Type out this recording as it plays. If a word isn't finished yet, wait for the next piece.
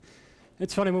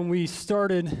It's funny, when we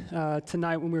started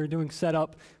tonight, when we were doing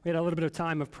setup, we had a little bit of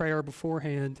time of prayer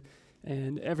beforehand,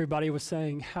 and everybody was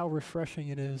saying how refreshing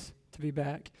it is to be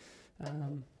back.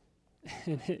 And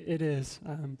it is.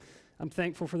 I'm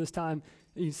thankful for this time.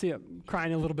 You see it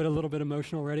crying a little bit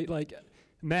emotional already. Like,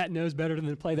 Matt knows better than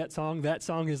to play that song. That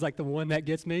song is like the one that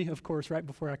gets me, of course, right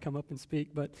before I come up and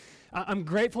speak. But I'm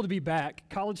grateful to be back.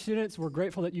 College students, we're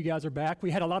grateful that you guys are back. We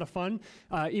had a lot of fun,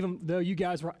 even though you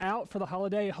guys were out for the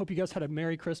holiday. I hope you guys had a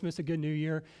Merry Christmas, a good New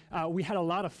Year. We had a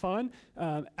lot of fun.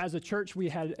 As a church, we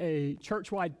had a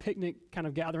church-wide picnic kind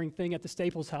of gathering thing at the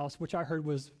Staples House, which I heard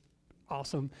was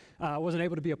awesome. I wasn't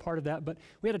able to be a part of that, but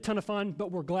we had a ton of fun,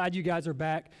 but we're glad you guys are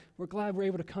back. We're glad we're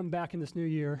able to come back in this new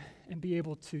year and be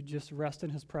able to just rest in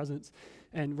his presence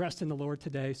and rest in the Lord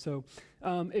today. So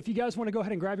if you guys want to go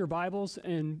ahead and grab your Bibles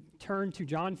and turn to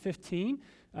John 15,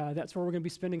 that's where we're going to be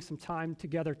spending some time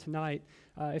together tonight.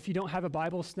 If you don't have a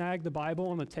Bible, snag the Bible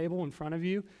on the table in front of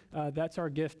you. That's our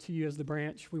gift to you as the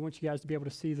branch. We want you guys to be able to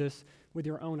see this with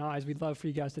your own eyes. We'd love for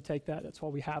you guys to take that. That's why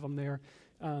we have them there.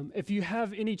 If you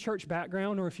have any church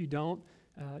background or if you don't,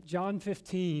 John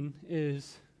 15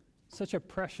 is such a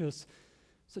precious,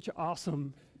 such an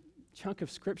awesome chunk of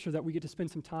scripture that we get to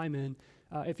spend some time in.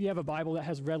 If you have a Bible that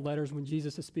has red letters when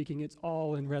Jesus is speaking, it's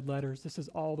all in red letters. This is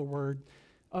all the word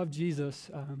of Jesus.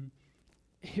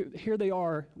 Here they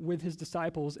are with his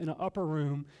disciples in an upper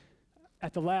room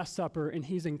at the Last Supper, and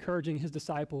he's encouraging his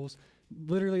disciples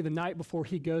literally the night before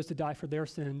he goes to die for their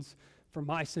sins, for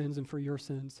my sins and for your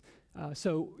sins.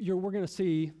 So we're going to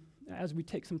see, as we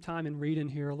take some time and read in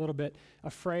here a little bit, a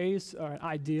phrase or an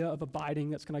idea of abiding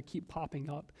that's going to keep popping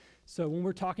up. So when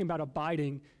we're talking about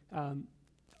abiding,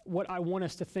 what I want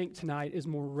us to think tonight is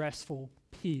more restful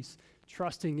peace,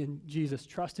 trusting in Jesus,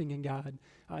 trusting in God.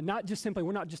 Not just simply,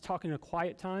 we're not just talking a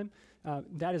quiet time.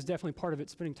 That is definitely part of it,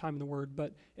 spending time in the Word,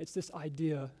 but it's this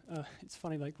idea. It's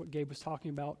funny, like what Gabe was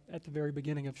talking about at the very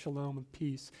beginning of shalom and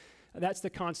peace. That's the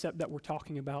concept that we're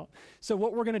talking about. So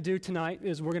what we're going to do tonight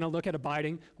is we're going to look at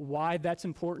abiding, why that's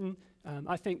important.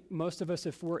 I think most of us,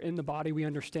 if we're in the body, we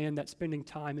understand that spending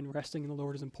time and resting in the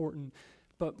Lord is important.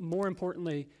 But more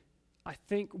importantly, I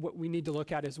think what we need to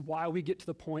look at is why we get to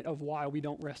the point of why we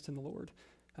don't rest in the Lord,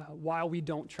 why we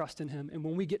don't trust in him. And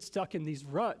when we get stuck in these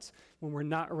ruts, when we're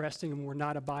not resting and we're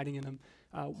not abiding in him,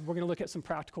 we're going to look at some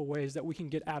practical ways that we can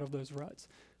get out of those ruts.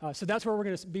 So that's where we're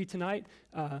going to be tonight.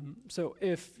 So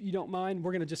if you don't mind,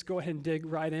 we're going to just go ahead and dig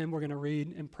right in. We're going to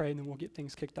read and pray, and then we'll get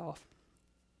things kicked off.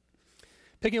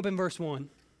 Picking up in verse 1.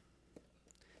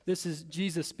 This is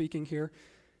Jesus speaking here.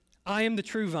 I am the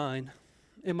true vine,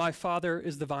 and my Father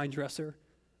is the vine dresser.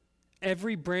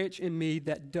 Every branch in me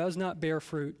that does not bear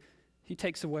fruit, he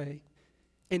takes away.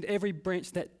 And every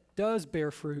branch that does bear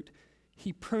fruit,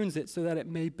 he prunes it so that it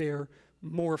may bear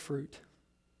more fruit.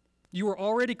 You are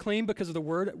already clean because of the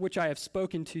word which I have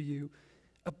spoken to you.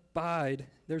 Abide.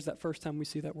 There's that first time we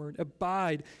see that word.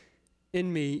 Abide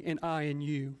in me and I in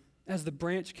you, as the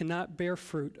branch cannot bear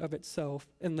fruit of itself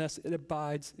unless it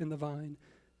abides in the vine.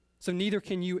 So neither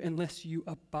can you unless you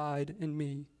abide in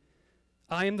me.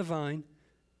 I am the vine,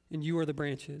 and you are the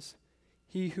branches.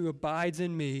 He who abides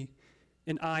in me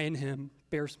and I in him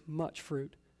bears much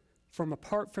fruit. From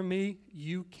apart from me,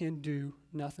 you can do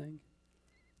nothing.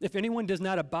 If anyone does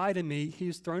not abide in me, he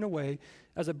is thrown away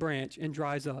as a branch and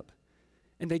dries up.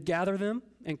 And they gather them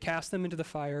and cast them into the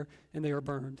fire, and they are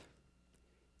burned.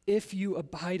 If you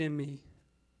abide in me,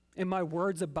 and my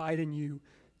words abide in you,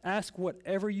 ask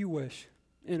whatever you wish,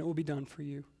 and it will be done for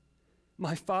you.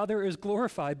 My Father is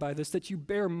glorified by this, that you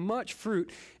bear much fruit,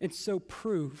 and so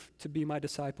prove to be my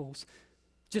disciples.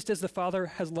 Just as the Father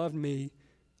has loved me,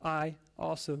 I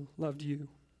also loved you.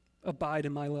 Abide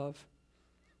in my love.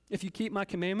 If you keep my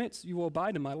commandments, you will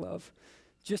abide in my love,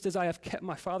 just as I have kept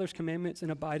my Father's commandments and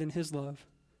abide in his love.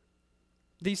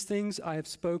 These things I have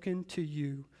spoken to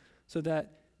you, so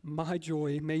that my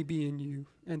joy may be in you,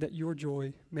 and that your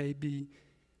joy may be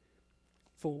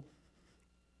full.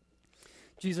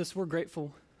 Jesus, we're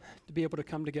grateful to be able to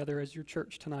come together as your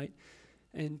church tonight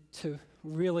and to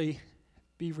really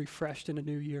be refreshed in a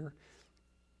new year,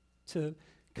 to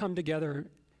come together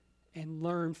and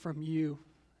learn from you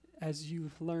as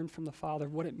you've learned from the Father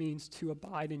what it means to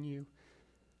abide in you.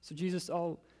 So Jesus,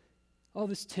 all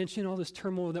this tension, all this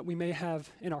turmoil that we may have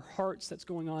in our hearts that's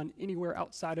going on anywhere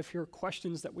outside of here,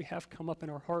 questions that we have come up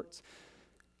in our hearts,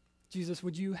 Jesus,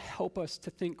 would you help us to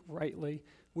think rightly?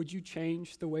 Would you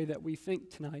change the way that we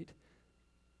think tonight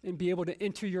and be able to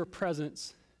enter your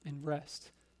presence and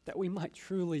rest, that we might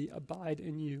truly abide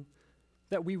in you,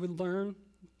 that we would learn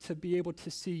to be able to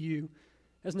see you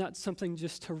as not something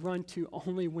just to run to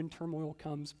only when turmoil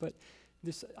comes, but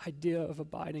this idea of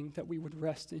abiding, that we would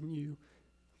rest in you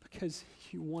because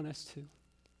you want us to,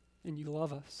 and you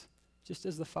love us. Just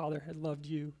as the Father had loved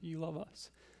you, you love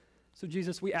us. So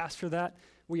Jesus, we ask for that.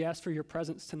 We ask for your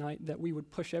presence tonight, that we would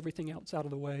push everything else out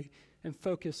of the way and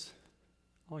focus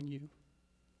on you.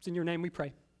 It's in your name we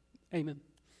pray. Amen.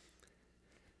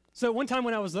 So one time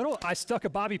when I was little, I stuck a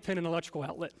bobby pin in an electrical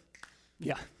outlet.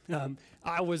 Yeah,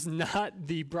 I was not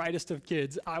the brightest of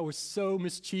kids. I was so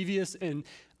mischievous, and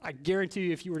I guarantee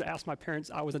you if you were to ask my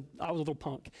parents, I was a little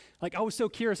punk. Like, I was so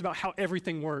curious about how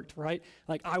everything worked, right?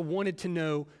 Like, I wanted to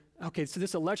know, okay, so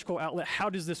this electrical outlet, how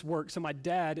does this work? So my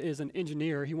dad is an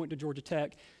engineer. He went to Georgia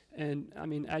Tech. And I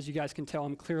mean, as you guys can tell,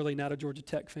 I'm clearly not a Georgia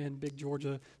Tech fan, big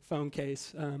Georgia phone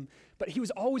case. But he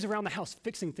was always around the house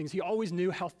fixing things. He always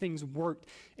knew how things worked,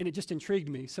 and it just intrigued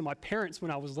me. So my parents, when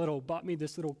I was little, bought me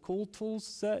this little Cool Tools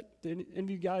set. Did any of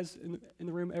you guys in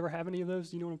the room ever have any of those?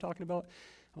 Do you know what I'm talking about?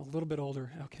 I'm a little bit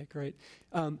older. Okay, great.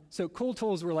 So Cool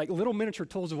Tools were like little miniature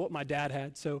tools of what my dad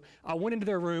had. So I went into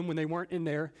their room when they weren't in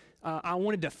there. I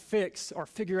wanted to fix or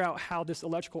figure out how this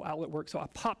electrical outlet worked. So I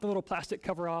popped the little plastic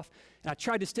cover off, and I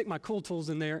tried to stick my Cool Tools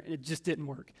in there, and it just didn't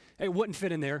work. It wouldn't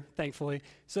fit in there, thankfully.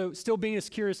 So still being as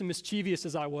curious and mischievous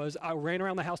as I was, I ran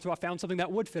around the house till I found something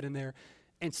that would fit in there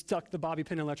and stuck the bobby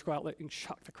pin electrical outlet and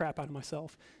shocked the crap out of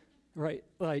myself, right?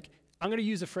 Like, I'm going to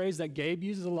use a phrase that Gabe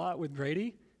uses a lot with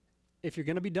Grady. If you're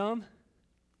going to be dumb,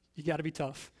 you got to be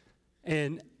tough.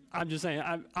 And I'm just saying,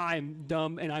 I'm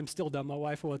dumb, and I'm still dumb. My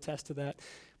wife will attest to that.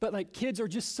 But, like, kids are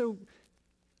just so,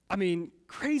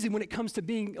 crazy when it comes to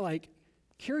being, like,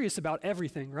 curious about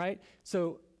everything, right?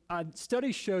 So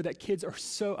studies show that kids are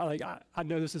so, I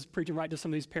know this is preaching right to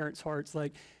some of these parents' hearts,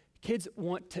 like, kids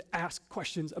want to ask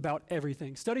questions about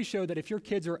everything. Studies show that if your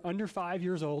kids are under 5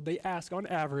 years old, they ask, on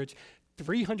average,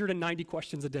 390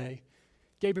 questions a day.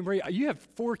 Gabe and Bray, you have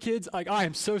 4 kids. Like, I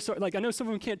am so sorry. Like, I know some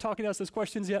of them can't talk and ask those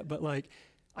questions yet, but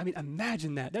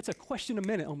imagine that. That's a question a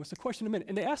minute, almost a question a minute.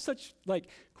 And they ask such,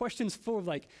 questions full of,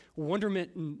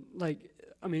 wonderment and,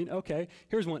 okay,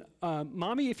 here's one.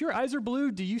 Mommy, if your eyes are blue,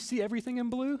 do you see everything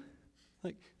in blue?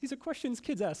 These are questions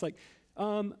kids ask.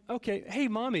 Okay, hey,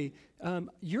 Mommy,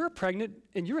 you're pregnant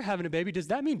and you're having a baby. Does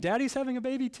that mean Daddy's having a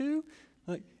baby too?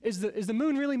 Is the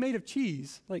moon really made of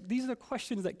cheese? These are the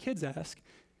questions that kids ask.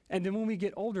 And then when we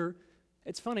get older,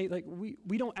 it's funny,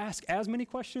 we don't ask as many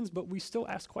questions, but we still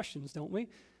ask questions, don't we?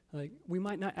 We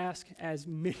might not ask as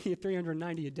many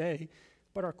 390 a day,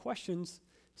 but our questions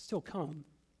still come.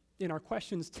 And our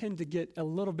questions tend to get a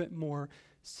little bit more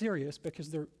serious because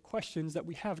they're questions that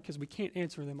we have because we can't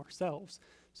answer them ourselves.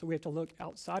 So we have to look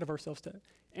outside of ourselves to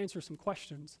answer some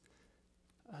questions.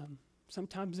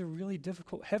 Sometimes they're really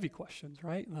difficult, heavy questions,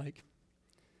 right?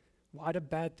 Why do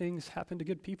bad things happen to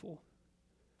good people?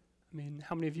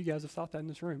 How many of you guys have thought that in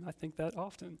this room? I think that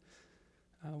often.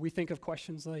 We think of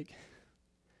questions like,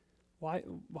 why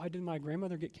did my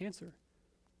grandmother get cancer?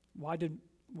 Why did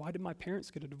my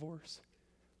parents get a divorce?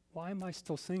 Why am I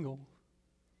still single?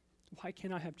 Why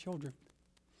can't I have children?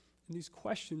 And these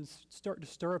questions start to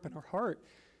stir up in our heart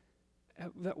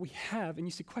that we have. And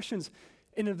you see, questions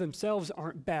in and of themselves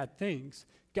aren't bad things.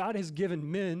 God has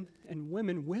given men and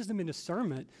women wisdom and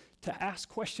discernment to ask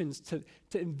questions, to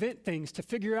invent things, to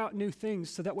figure out new things,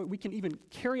 so that way we can even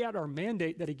carry out our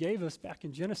mandate that he gave us back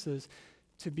in Genesis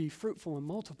to be fruitful and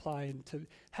multiply and to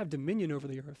have dominion over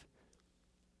the earth.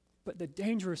 But the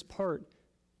dangerous part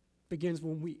begins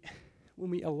when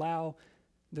we allow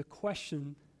the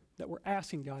question that we're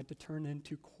asking God to turn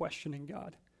into questioning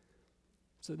God.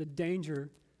 So the danger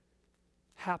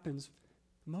happens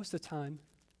most of the time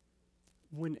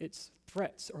when it's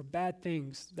threats or bad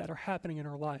things that are happening in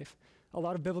our life. A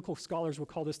lot of biblical scholars will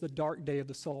call this the dark day of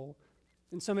the soul.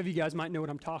 And some of you guys might know what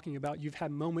I'm talking about. You've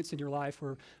had moments in your life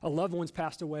where a loved one's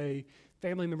passed away,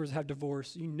 family members have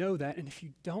divorced. You know that, and if you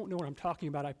don't know what I'm talking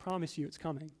about, I promise you it's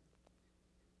coming.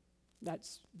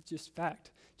 That's just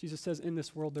fact. Jesus says, in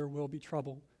this world there will be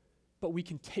trouble, but we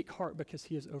can take heart because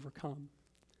he has overcome.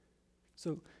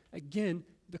 So again,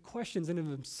 the questions in and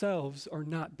of themselves are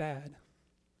not bad,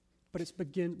 but it's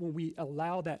begin when we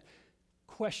allow that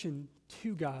question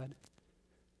to God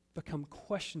become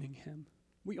questioning him.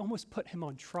 We almost put him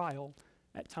on trial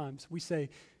at times. We say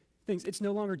things, it's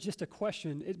no longer just a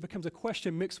question, it becomes a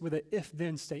question mixed with an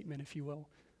if-then statement, if you will.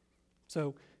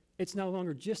 So it's no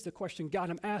longer just a question, God,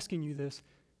 I'm asking you this.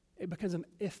 It becomes an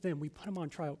if-then. We put him on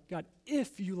trial. God,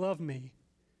 if you love me,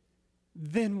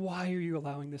 then why are you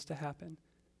allowing this to happen?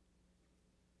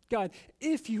 God,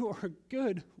 if you are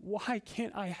good, why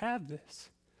can't I have this?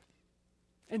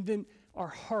 And then our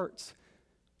hearts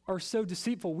are so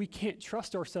deceitful, we can't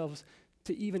trust ourselves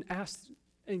to even ask,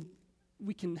 and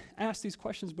we can ask these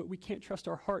questions, but we can't trust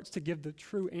our hearts to give the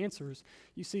true answers.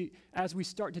 You see, as we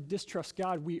start to distrust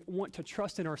God, we want to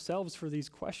trust in ourselves for these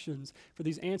questions, for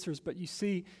these answers, but you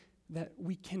see that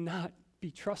we cannot be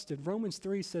trusted. Romans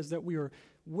 3 says that we are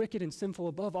wicked and sinful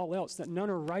above all else, that none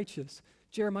are righteous.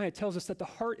 Jeremiah tells us that the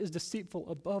heart is deceitful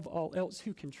above all else.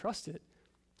 Who can trust it?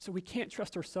 So we can't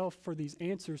trust ourselves for these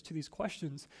answers to these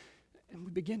questions, and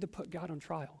we begin to put God on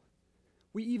trial.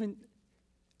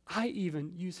 I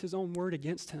even use his own word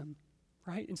against him,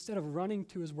 right? Instead of running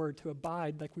to his word to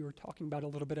abide, like we were talking about a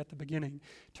little bit at the beginning,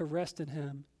 to rest in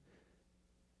him,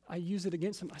 I use it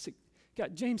against him. I say,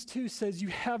 God, James 2 says, you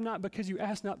have not because you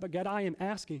ask not, but God, I am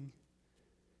asking.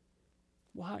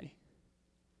 Why?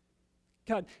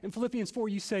 God, in Philippians 4,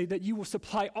 you say that you will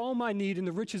supply all my need in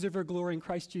the riches of your glory in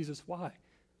Christ Jesus. Why?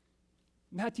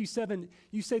 Matthew 7,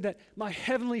 you say that my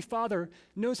heavenly Father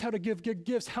knows how to give good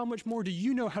gifts. How much more do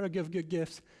you know how to give good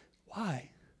gifts?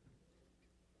 Why?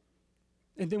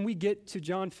 And then we get to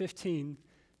John 15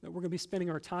 that we're going to be spending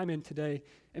our time in today.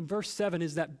 And verse 7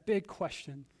 is that big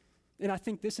question. And I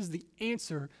think this is the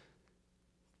answer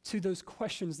to those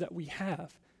questions that we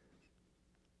have.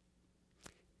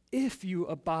 If you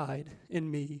abide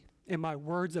in me and my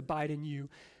words abide in you,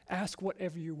 ask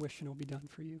whatever you wish and it will be done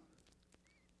for you.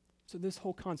 So this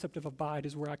whole concept of abide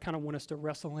is where I kind of want us to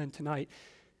wrestle in tonight.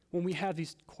 When we have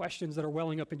these questions that are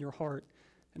welling up in your heart,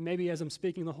 and maybe as I'm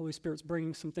speaking, the Holy Spirit's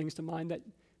bringing some things to mind that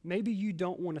maybe you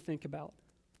don't want to think about,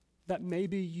 that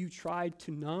maybe you tried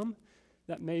to numb,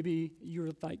 that maybe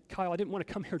you're like, Kyle, I didn't want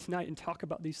to come here tonight and talk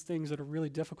about these things that are really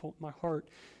difficult in my heart.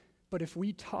 But if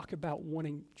we talk about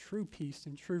wanting true peace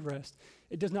and true rest,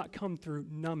 it does not come through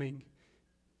numbing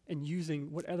and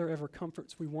using whatever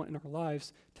comforts we want in our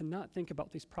lives to not think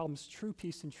about these problems. True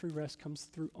peace and true rest comes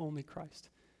through only Christ.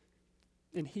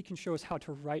 And he can show us how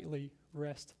to rightly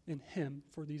rest in him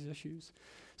for these issues.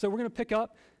 So we're going to pick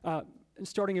up,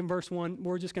 starting in verse 1.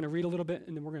 We're just going to read a little bit,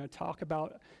 and then we're going to talk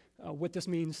about what this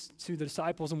means to the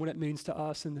disciples and what it means to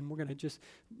us. And then we're going to just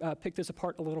pick this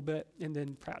apart a little bit, and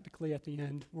then practically at the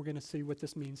end, we're going to see what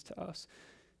this means to us.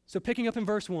 So picking up in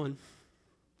verse 1,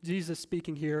 Jesus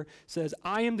speaking here says,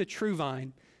 I am the true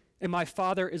vine, and my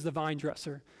Father is the vine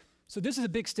dresser. So this is a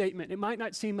big statement. It might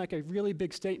not seem like a really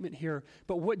big statement here,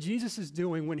 but what Jesus is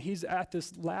doing when he's at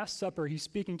this Last Supper, he's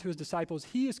speaking to his disciples,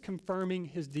 he is confirming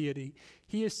his deity.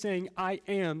 He is saying, I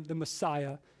am the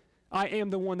Messiah. I am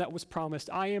the one that was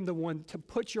promised. I am the one to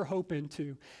put your hope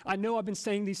into. I know I've been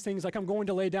saying these things like I'm going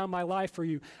to lay down my life for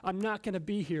you. I'm not going to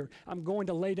be here. I'm going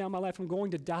to lay down my life. I'm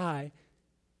going to die.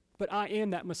 But I am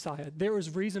that Messiah. There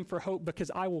is reason for hope because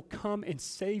I will come and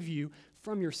save you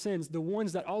from your sins, the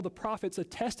ones that all the prophets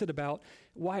attested about.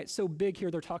 Why it's so big here,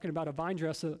 they're talking about a vine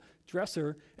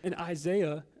dresser. In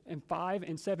Isaiah in 5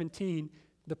 and 17,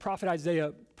 the prophet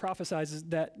Isaiah prophesies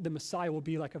that the Messiah will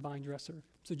be like a vine dresser.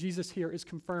 So Jesus here is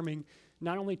confirming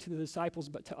not only to the disciples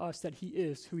but to us that he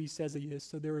is who he says he is.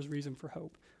 So there is reason for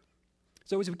hope.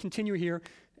 So as we continue here,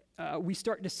 we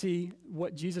start to see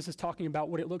what Jesus is talking about,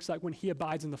 what it looks like when he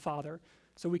abides in the Father.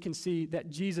 So we can see that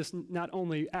Jesus not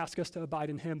only asked us to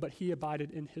abide in him, but he abided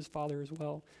in his Father as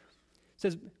well. It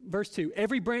says, verse 2,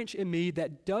 every branch in me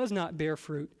that does not bear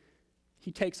fruit,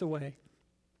 he takes away.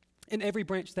 And every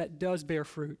branch that does bear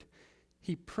fruit,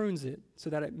 he prunes it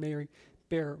so that it may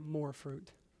bear more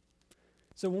fruit.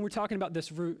 So when we're talking about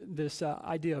this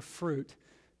idea of fruit,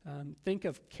 think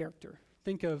of character.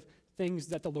 Think of things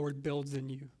that the Lord builds in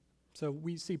you. So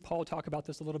we see Paul talk about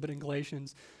this a little bit in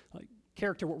Galatians. Like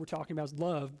character, what we're talking about is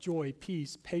love, joy,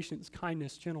 peace, patience,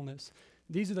 kindness, gentleness.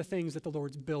 These are the things that the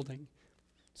Lord's building.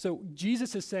 So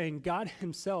Jesus is saying God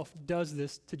himself does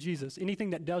this to Jesus.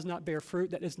 Anything that does not bear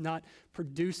fruit, that is not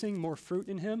producing more fruit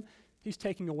in him, he's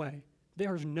taking away.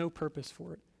 There is no purpose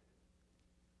for it.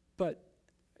 But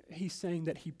he's saying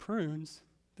that he prunes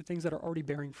the things that are already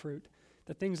bearing fruit,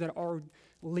 the things that are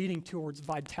leading towards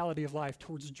vitality of life,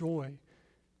 towards joy.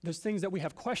 Those things that we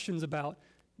have questions about,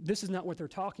 this is not what they're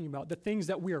talking about. The things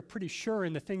that we are pretty sure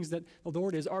in, the things that the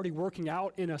Lord is already working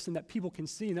out in us and that people can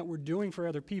see and that we're doing for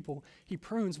other people, he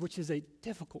prunes, which is a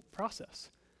difficult process.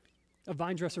 A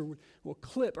vine dresser will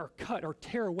clip or cut or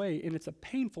tear away, and it's a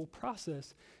painful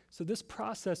process. So this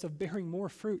process of bearing more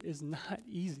fruit is not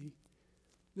easy.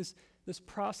 This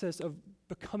process of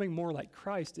becoming more like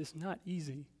Christ is not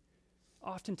easy.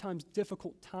 Oftentimes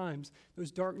difficult times,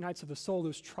 those dark nights of the soul,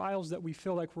 those trials that we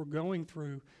feel like we're going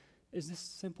through, is this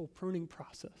simple pruning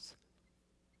process.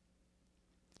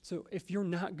 So if you're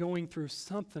not going through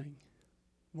something,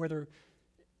 whether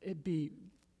it be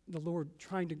the Lord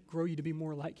trying to grow you to be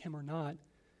more like him or not,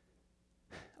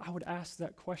 I would ask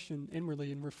that question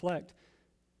inwardly and reflect,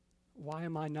 why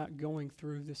am I not going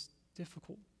through this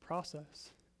difficult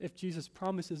process. If Jesus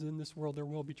promises in this world there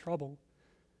will be trouble,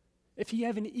 if he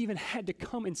haven't even had to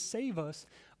come and save us,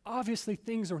 obviously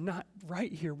things are not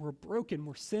right here. We're broken.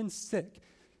 We're sin sick.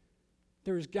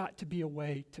 There's got to be a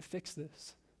way to fix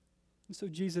this. And so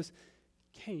Jesus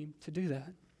came to do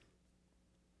that.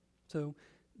 So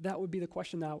that would be the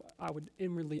question that I would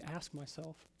inwardly ask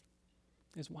myself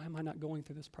is, why am I not going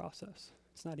through this process?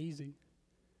 It's not easy.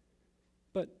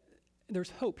 But there's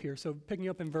hope here. So picking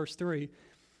up in verse 3,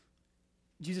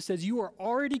 Jesus says, you are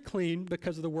already clean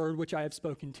because of the word which I have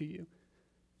spoken to you.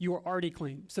 You are already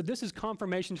clean. So this is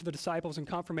confirmation to the disciples and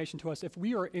confirmation to us. If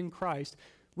we are in Christ,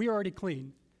 we are already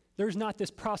clean. There's not this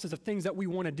process of things that we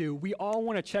want to do. We all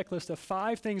want a checklist of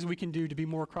 5 things we can do to be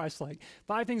more Christ-like,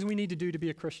 5 things we need to do to be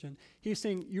a Christian. He's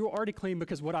saying, you're already clean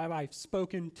because what have I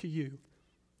spoken to you.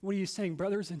 What are you saying,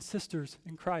 brothers and sisters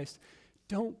in Christ?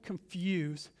 Don't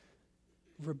confuse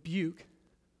rebuke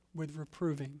with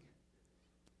reproving.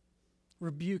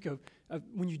 Rebuke of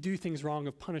when you do things wrong,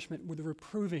 of punishment, with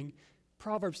reproving.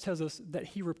 Proverbs tells us that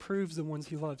he reproves the ones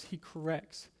he loves. He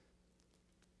corrects.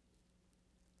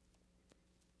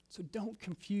 So don't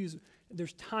confuse.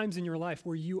 There's times in your life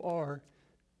where you are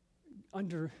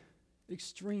under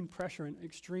extreme pressure and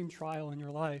extreme trial in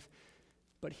your life,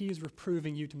 but he is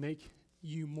reproving you to make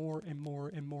you more and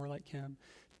more and more like him.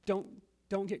 Don't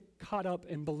get caught up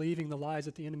in believing the lies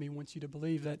that the enemy wants you to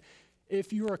believe, that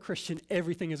if you are a Christian,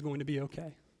 everything is going to be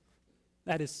okay.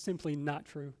 That is simply not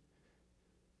true.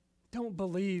 Don't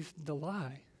believe the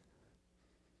lie.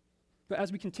 But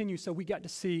as we continue, so we got to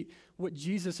see what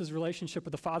Jesus' relationship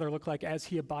with the Father looked like as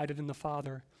he abided in the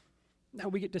Father. Now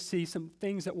we get to see some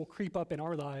things that will creep up in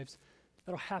our lives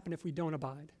that'll happen if we don't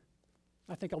abide.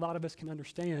 I think a lot of us can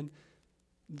understand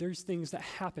there's things that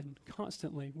happen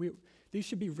constantly. These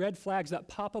should be red flags that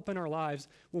pop up in our lives.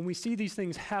 When we see these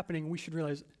things happening, we should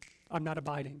realize, I'm not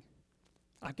abiding.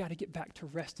 I've got to get back to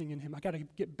resting in him. I've got to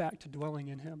get back to dwelling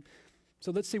in him.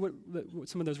 So let's see what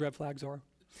some of those red flags are.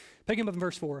 Picking up in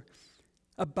verse 4.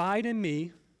 Abide in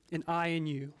me, and I in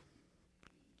you.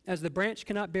 As the branch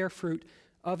cannot bear fruit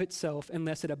of itself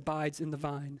unless it abides in the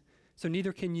vine, so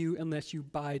neither can you unless you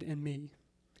abide in me.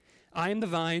 I am the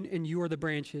vine, and you are the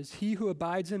branches. He who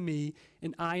abides in me,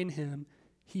 and I in him,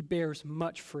 he bears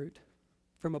much fruit.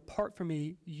 Apart from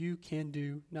me, you can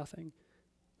do nothing.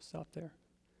 Stop there.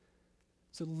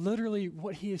 So literally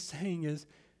what he is saying is,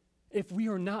 if we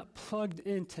are not plugged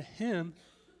into him,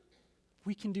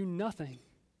 we can do nothing.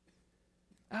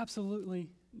 Absolutely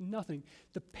nothing.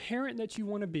 The parent that you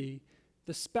want to be,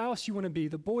 the spouse you want to be,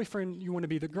 the boyfriend you want to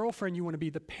be, the girlfriend you want to be,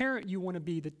 the parent you want to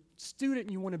be, the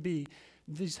student you want to be,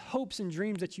 these hopes and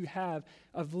dreams that you have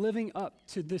of living up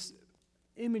to this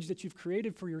image that you've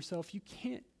created for yourself, you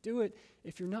can't do it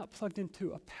if you're not plugged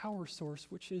into a power source,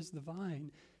 which is the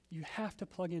vine. You have to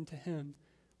plug into him,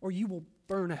 or you will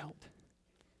burn out.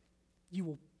 You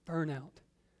will burn out.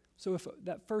 So if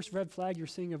that first red flag you're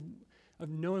seeing of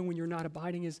knowing when you're not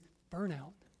abiding is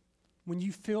burnout, when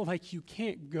you feel like you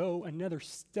can't go another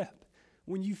step,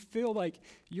 when you feel like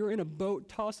you're in a boat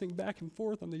tossing back and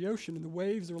forth on the ocean and the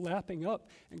waves are lapping up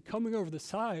and coming over the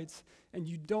sides and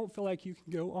you don't feel like you can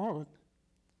go on,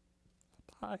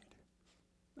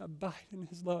 abide in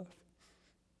his love.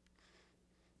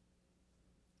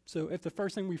 So if the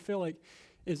first thing we feel like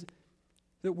is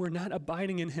that we're not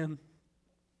abiding in him,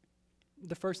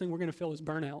 the first thing we're going to feel is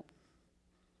burnout.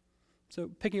 So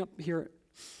picking up here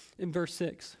in verse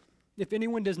 6, if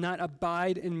anyone does not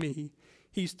abide in me,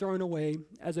 he's thrown away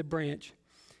as a branch,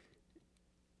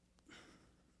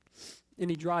 and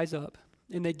he dries up,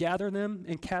 and they gather them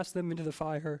and cast them into the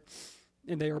fire,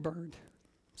 and they are burned.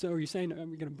 So are you saying, are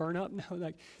we going to burn up?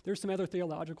 No, there's some other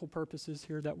theological purposes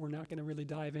here that we're not going to really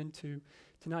dive into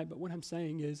tonight, but what I'm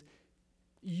saying is,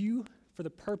 you, for the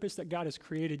purpose that God has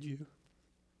created you,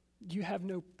 you have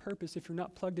no purpose if you're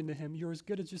not plugged into him. You're as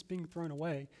good as just being thrown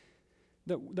away.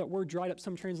 That word dried up,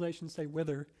 some translations say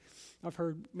wither. I've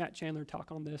heard Matt Chandler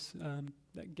talk on this,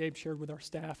 that Gabe shared with our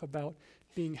staff about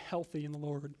being healthy in the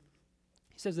Lord.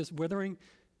 He says this withering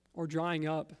or drying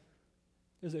up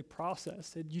is a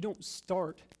process. You don't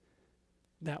start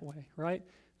that way, right?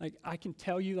 Like I can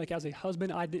tell you, like as a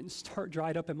husband, I didn't start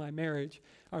dried up in my marriage.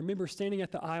 I remember standing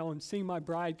at the aisle and seeing my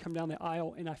bride come down the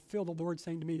aisle, and I feel the Lord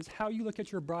saying to me, is how you look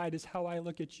at your bride is how I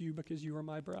look at you because you are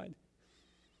my bride.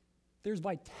 There's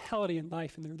vitality in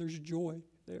life in there. There's joy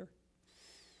there.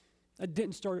 I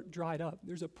didn't start dried up.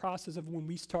 There's a process of when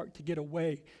we start to get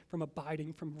away from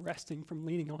abiding, from resting, from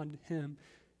leaning on him,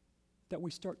 that we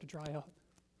start to dry up.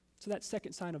 So that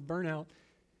second sign of burnout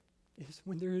is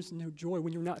when there is no joy,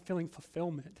 when you're not feeling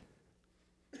fulfillment.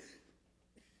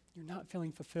 You're not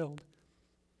feeling fulfilled.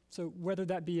 So whether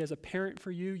that be as a parent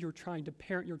for you, you're trying to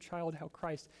parent your child how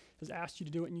Christ has asked you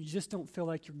to do it, and you just don't feel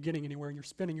like you're getting anywhere and you're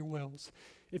spinning your wheels.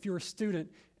 If you're a student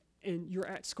and you're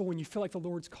at school and you feel like the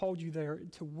Lord's called you there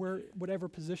to whatever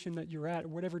position that you're at, or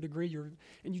whatever degree you're,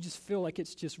 and you just feel like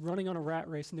it's just running on a rat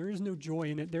race and there is no joy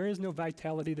in it, there is no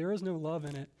vitality, there is no love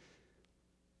in it.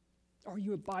 Are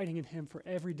you abiding in him for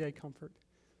everyday comfort?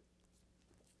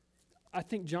 I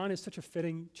think John is such a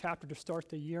fitting chapter to start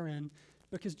the year in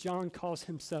because John calls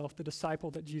himself the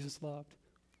disciple that Jesus loved.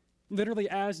 Literally,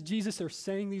 as Jesus is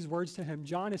saying these words to him,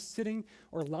 John is sitting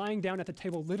or lying down at the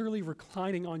table, literally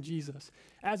reclining on Jesus,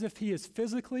 as if he is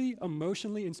physically,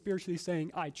 emotionally, and spiritually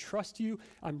saying, I trust you,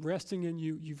 I'm resting in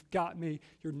you, you've got me,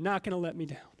 you're not going to let me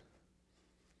down.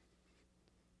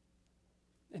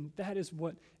 And that is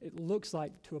what it looks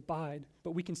like to abide.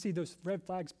 But we can see those red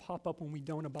flags pop up when we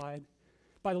don't abide.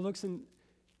 By the looks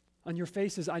on your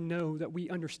faces, I know that we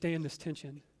understand this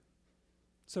tension.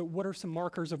 So what are some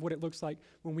markers of what it looks like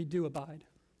when we do abide?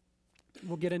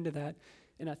 We'll get into that.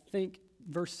 And I think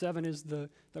verse 7 is the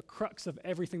crux of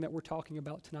everything that we're talking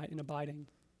about tonight in abiding.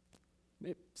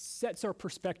 It sets our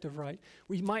perspective right.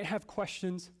 We might have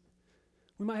questions.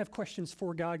 We might have questions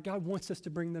for God. God wants us to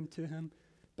bring them to him.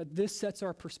 But this sets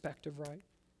our perspective right.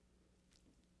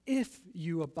 If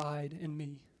you abide in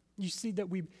me, you see that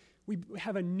we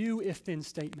have a new if-then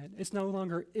statement. It's no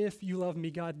longer if you love me,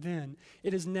 God, then.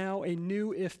 It is now a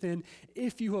new if-then.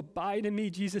 If you abide in me,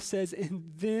 Jesus says, and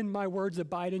then my words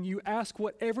abide in you. Ask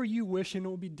whatever you wish and it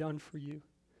will be done for you.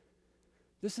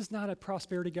 This is not a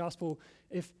prosperity gospel.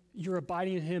 If you're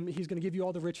abiding in him, he's going to give you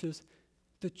all the riches.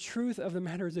 The truth of the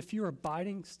matter is if you're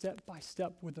abiding step by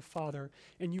step with the Father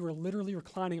and you are literally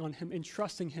reclining on him and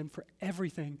trusting him for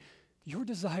everything, your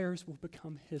desires will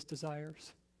become his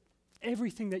desires.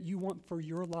 Everything that you want for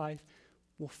your life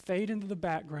will fade into the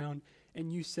background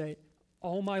and you say,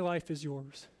 all my life is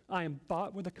yours. I am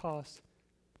bought with a cost.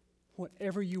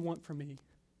 Whatever you want from me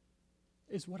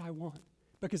is what I want.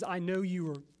 Because I know you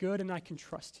are good and I can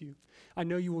trust you. I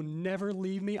know you will never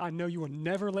leave me. I know you will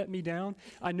never let me down.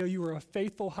 I know you are a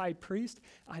faithful high priest.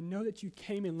 I know that you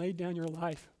came and laid down your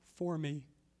life for me.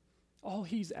 All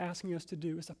he's asking us to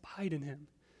do is abide in him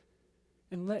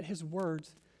and let his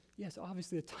words, yes,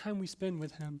 obviously the time we spend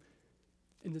with him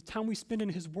and the time we spend in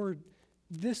his word,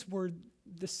 this word,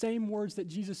 the same words that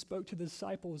Jesus spoke to the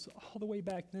disciples all the way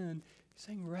back then, he's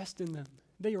saying rest in them.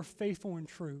 They are faithful and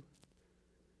true.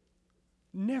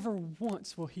 Never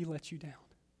once will he let you down.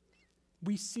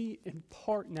 We see in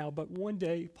part now, but one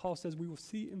day, Paul says, we will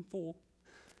see in full,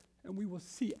 and we will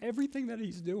see everything that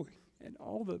he's doing, and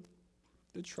all the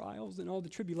trials and all the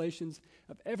tribulations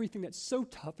of everything that's so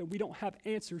tough that we don't have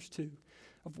answers to,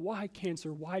 of why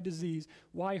cancer, why disease,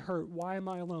 why hurt, why am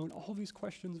I alone? All these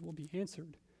questions will be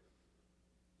answered.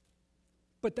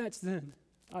 But that's then.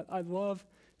 I love,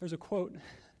 there's a quote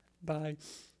by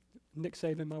Nick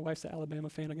Saban, my wife's an Alabama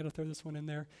fan. I'm going to throw this one in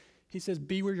there. He says,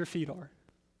 be where your feet are.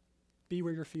 Be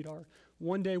where your feet are.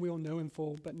 One day we will know in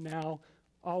full, but now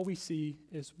all we see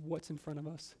is what's in front of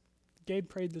us. Gabe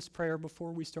prayed this prayer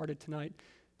before we started tonight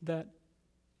that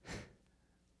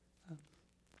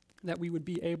we would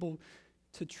be able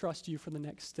to trust you for the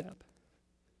next step,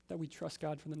 that we trust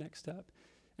God for the next step.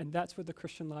 And that's what the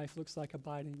Christian life looks like,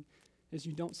 abiding. Is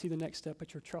you don't see the next step,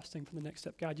 but you're trusting for the next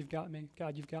step. God, you've got me.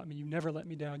 God, you've got me. You never let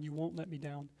me down. You won't let me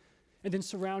down. And then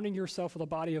surrounding yourself with a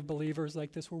body of believers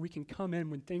like this where we can come in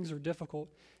when things are difficult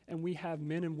and we have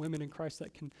men and women in Christ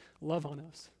that can love on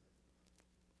us.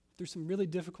 Through some really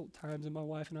difficult times in my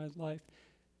wife and I's life,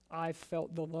 I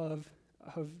felt the love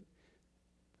of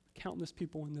countless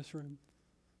people in this room.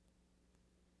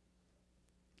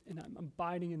 And I'm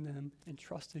abiding in them and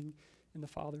trusting in the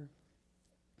Father.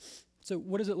 So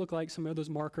what does it look like, some of those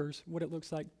markers, what it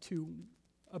looks like to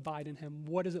abide in him?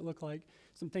 What does it look like?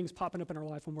 Some things popping up in our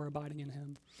life when we're abiding in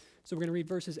him. So we're going to read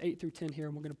verses 8 through 10 here,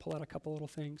 and we're going to pull out a couple little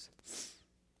things.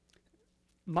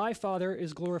 My Father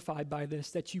is glorified by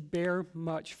this, that you bear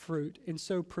much fruit, and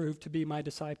so prove to be my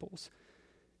disciples.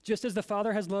 Just as the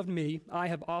Father has loved me, I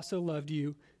have also loved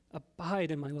you.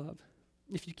 Abide in my love.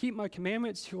 If you keep my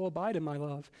commandments, you will abide in my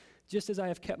love, just as I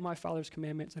have kept my Father's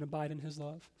commandments and abide in his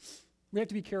love. We have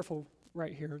to be careful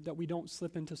right here that we don't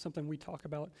slip into something we talk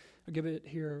about. I'll give it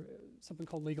here, something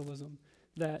called legalism,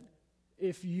 that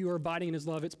if you are abiding in his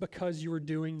love, it's because you are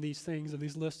doing these things, of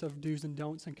these lists of do's and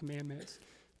don'ts and commandments.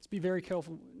 Let's be very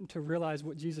careful to realize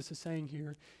what Jesus is saying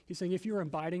here. He's saying, if you are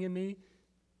abiding in me,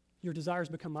 your desires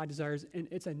become my desires, and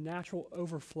it's a natural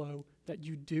overflow that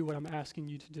you do what I'm asking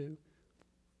you to do.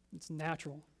 It's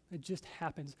natural. It just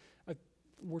happens.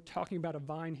 We're talking about a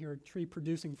vine here, a tree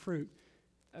producing fruit.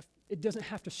 It doesn't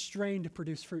have to strain to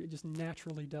produce fruit. It just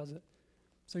naturally does it.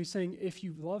 So he's saying, if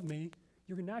you love me,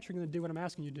 you're naturally going to do what I'm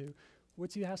asking you to do.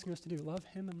 What's he asking us to do? Love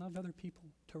him and love other people,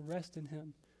 to rest in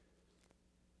him.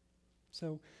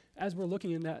 So as we're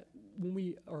looking in that, when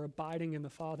we are abiding in the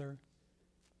Father,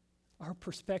 our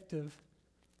perspective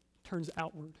turns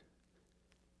outward.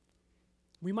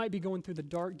 We might be going through the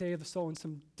dark day of the soul and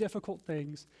some difficult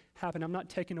things happen. I'm not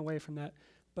taking away from that.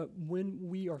 But when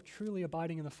we are truly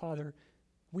abiding in the Father,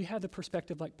 we have the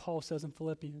perspective like Paul says in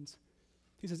Philippians.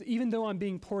 He says, even though I'm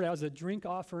being poured out as a drink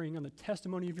offering on the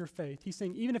testimony of your faith, he's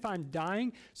saying, even if I'm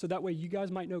dying, so that way you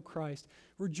guys might know Christ,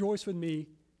 rejoice with me.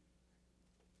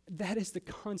 That is the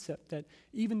concept, that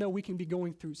even though we can be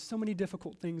going through so many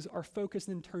difficult things, our focus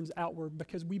then turns outward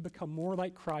because we become more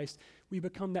like Christ. We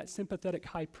become that sympathetic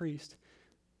high priest.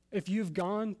 If you've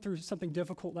gone through something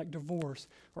difficult like divorce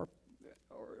or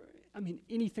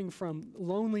anything from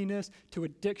loneliness to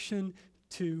addiction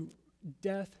to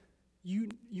death,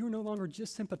 you're no longer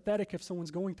just sympathetic if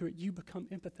someone's going through it. You become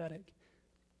empathetic.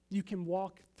 You can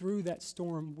walk through that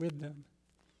storm with them.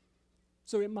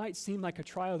 So it might seem like a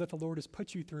trial that the Lord has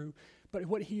put you through, but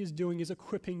what he is doing is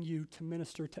equipping you to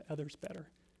minister to others better.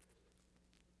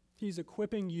 He's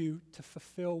equipping you to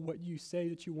fulfill what you say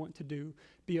that you want to do,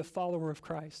 be a follower of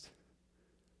Christ.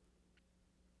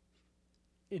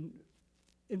 In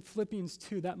Philippians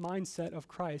 2, that mindset of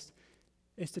Christ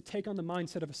is to take on the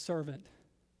mindset of a servant,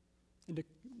 and to,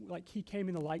 like he came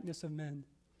in the likeness of men.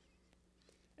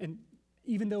 And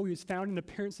even though he was found in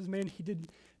appearance as man, he did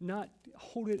not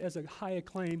hold it as a high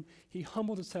acclaim. He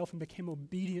humbled himself and became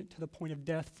obedient to the point of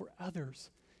death for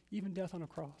others, even death on a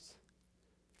cross.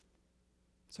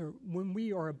 So when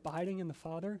we are abiding in the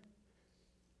Father,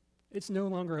 it's no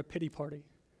longer a pity party.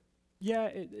 Yeah,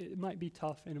 it might be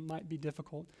tough and it might be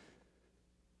difficult,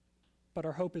 but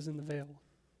our hope is in the veil.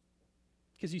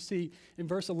 Because you see, in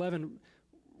verse 11,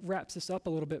 wraps this up a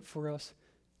little bit for us,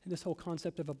 in this whole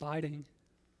concept of abiding.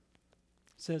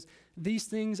 It says, these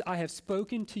things I have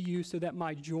spoken to you so that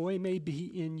my joy may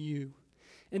be in you,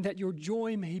 and that your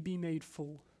joy may be made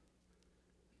full.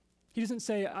 He doesn't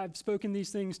say, I've spoken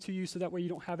these things to you so that way you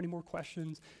don't have any more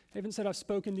questions. He even said, I've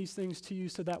spoken these things to you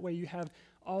so that way you have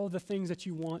all the things that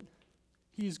you want.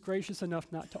 He is gracious enough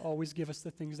not to always give us the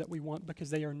things that we want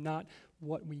because they are not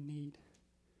what we need.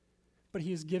 But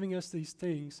he is giving us these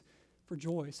things for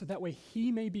joy so that way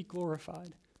he may be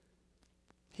glorified.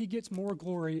 He gets more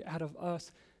glory out of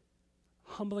us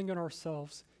humbling in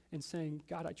ourselves and saying,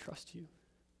 God, I trust you.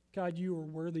 God, you are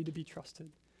worthy to be trusted.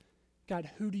 God,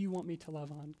 who do you want me to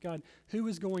love on? God, who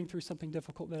is going through something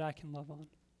difficult that I can love on?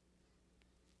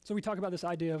 So we talk about this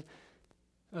idea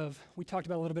we talked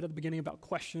about a little bit at the beginning about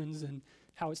questions and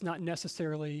how it's not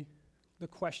necessarily the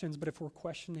questions, but if we're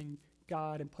questioning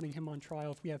God and putting him on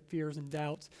trial, if we have fears and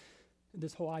doubts,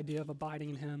 this whole idea of abiding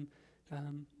in him,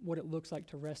 what it looks like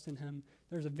to rest in him.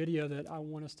 There's a video that I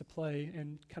want us to play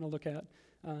and kind of look at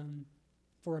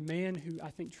for a man who I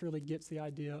think truly gets the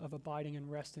idea of abiding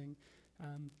and resting.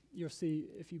 You'll see,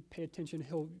 if you pay attention,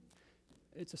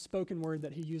 it's a spoken word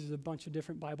that he uses a bunch of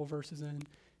different Bible verses in,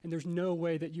 and there's no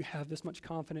way that you have this much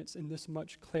confidence and this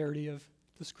much clarity of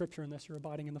the Scripture unless you're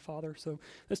abiding in the Father. So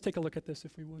let's take a look at this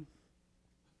if we would.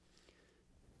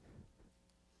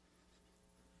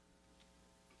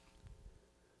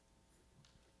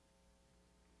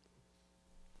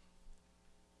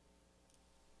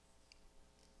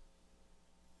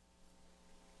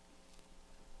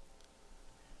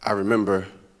 I remember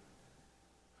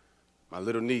my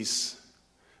little niece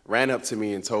ran up to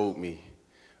me and told me,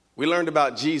 we learned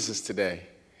about Jesus today.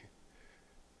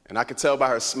 And I could tell by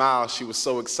her smile she was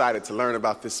so excited to learn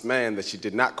about this man that she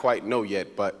did not quite know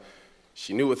yet, but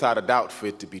she knew without a doubt for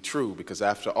it to be true because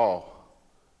after all,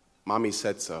 Mommy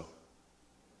said so.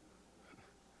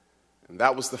 And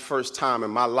that was the first time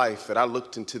in my life that I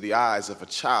looked into the eyes of a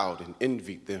child and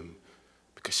envied them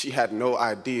because she had no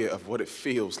idea of what it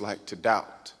feels like to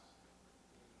doubt.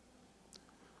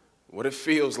 What it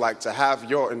feels like to have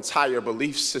your entire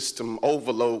belief system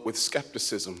overload with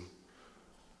skepticism,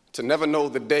 to never know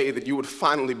the day that you would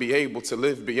finally be able to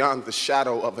live beyond the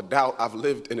shadow of a doubt. I've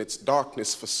lived in its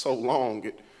darkness for so long,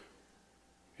 it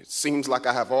seems like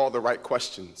I have all the right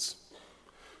questions,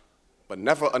 but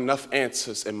never enough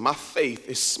answers, and my faith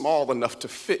is small enough to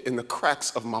fit in the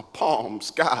cracks of my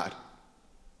palms. God,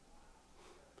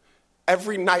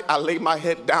 every night I lay my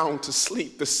head down to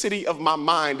sleep, the city of my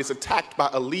mind is attacked by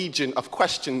a legion of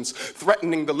questions,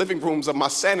 threatening the living rooms of my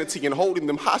sanity and holding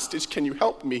them hostage. Can you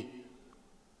help me?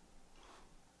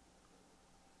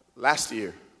 Last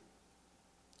year,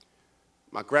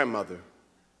 my grandmother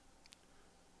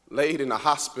laid in a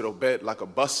hospital bed like a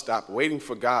bus stop, waiting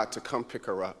for God to come pick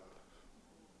her up.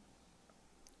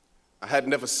 I had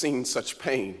never seen such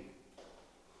pain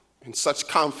and such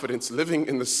confidence living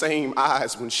in the same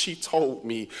eyes when she told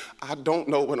me, I don't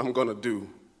know what I'm gonna do,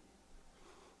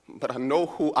 but I know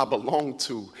who I belong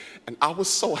to, and I was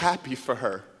so happy for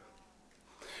her.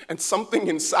 And something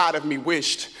inside of me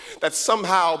wished that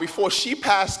somehow before she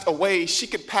passed away, she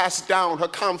could pass down her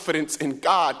confidence in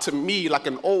God to me like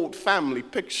an old family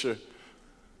picture.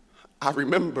 I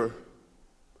remember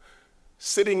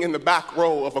sitting in the back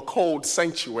row of a cold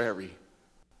sanctuary,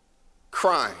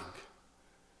 crying,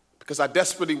 because I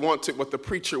desperately wanted what the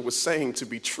preacher was saying to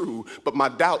be true, but my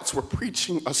doubts were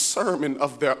preaching a sermon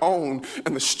of their own,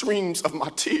 and the streams of my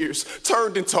tears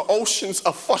turned into oceans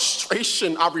of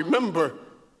frustration. I remember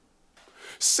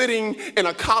sitting in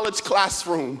a college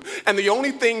classroom, and the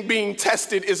only thing being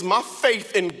tested is my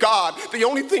faith in God. The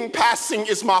only thing passing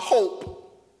is my hope.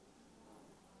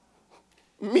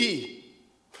 Me,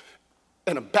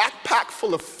 in a backpack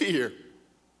full of fear,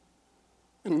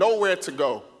 and nowhere to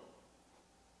go.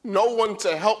 No one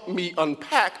to help me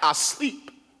unpack. I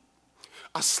sleep,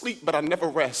 but I never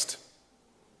rest.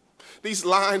 These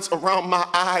lines around my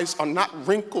eyes are not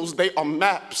wrinkles, they are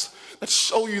maps that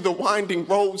show you the winding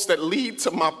roads that lead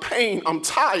to my pain. I'm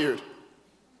tired.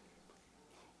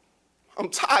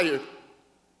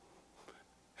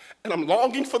 And I'm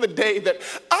longing for the day that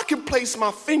I can place my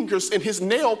fingers in his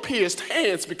nail-pierced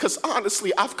hands, because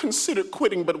honestly, I've considered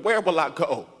quitting, but where will I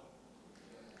go?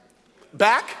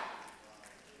 Back?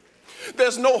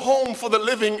 There's no home for the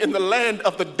living in the land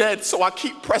of the dead, so I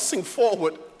keep pressing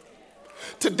forward.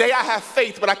 Today I have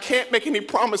faith, but I can't make any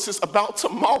promises about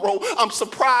tomorrow. I'm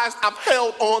surprised I've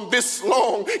held on this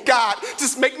long. God,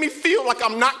 just make me feel like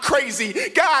I'm not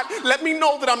crazy. God, let me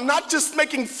know that I'm not just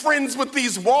making friends with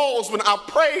these walls. When I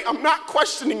pray, I'm not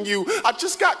questioning you. I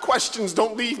just got questions.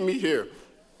 Don't leave me here.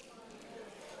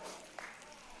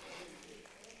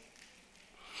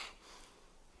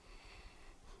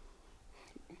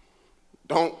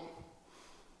 Don't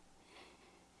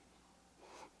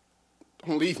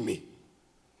leave me.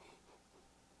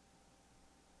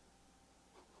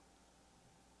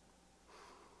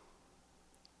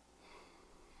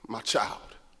 My child,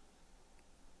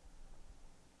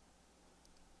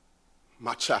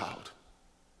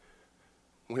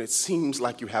 when it seems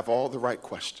like you have all the right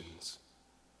questions,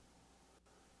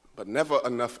 but never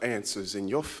enough answers, and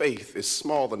your faith is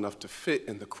small enough to fit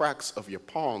in the cracks of your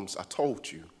palms, I told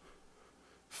you.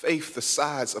 Faith the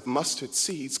size of mustard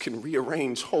seeds can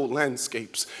rearrange whole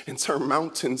landscapes and turn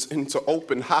mountains into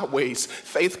open highways.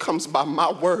 Faith comes by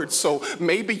my word, so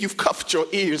maybe you've cuffed your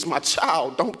ears. My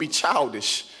child, don't be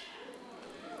childish.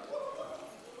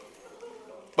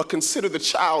 But consider the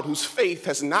child whose faith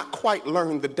has not quite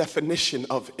learned the definition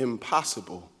of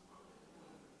impossible.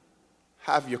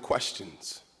 Have your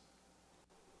questions.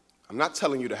 I'm not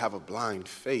telling you to have a blind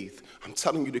faith. I'm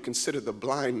telling you to consider the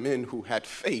blind men who had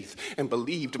faith and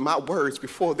believed my words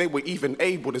before they were even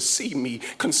able to see me.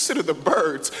 Consider the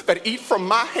birds that eat from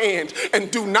my hand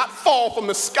and do not fall from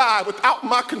the sky without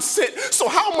my consent. So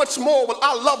how much more will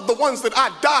I love the ones that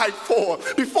I died for?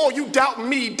 Before you doubt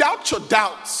me, doubt your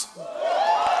doubts.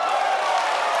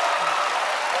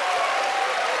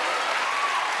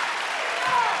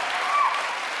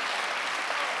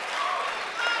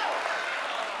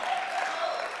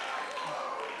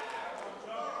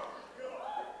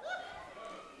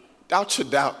 Doubt your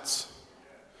doubts,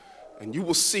 and you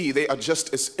will see they are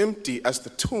just as empty as the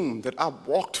tomb that I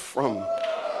walked from.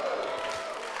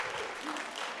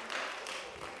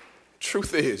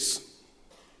 Truth is,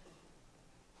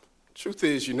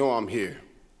 you know I'm here.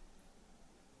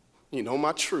 You know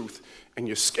my truth, and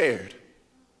you're scared.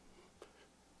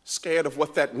 Scared of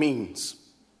what that means.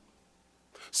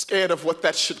 Scared of what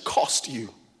that should cost you.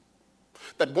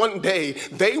 That one day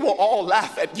they will all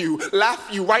laugh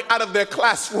you right out of their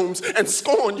classrooms and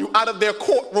scorn you out of their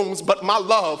courtrooms. But my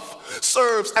love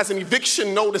serves as an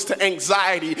eviction notice to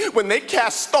anxiety. When they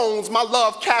cast stones, my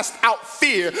love casts out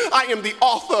fear. I am the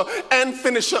author and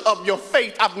finisher of your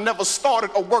faith. I've never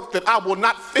started a work that I will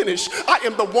not finish. I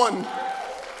am the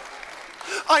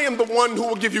one who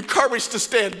will give you courage to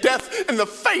stare death in the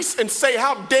face and say,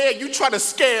 how dare you try to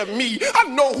scare me? I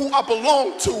know who I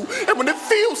belong to. And when it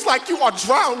feels like you are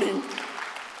drowning,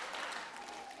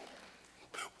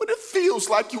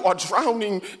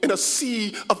 in a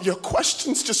sea of your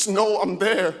questions, just know I'm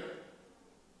there.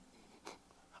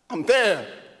 I'm there.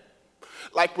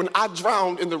 Like when I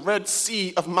drowned in the Red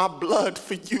Sea of my blood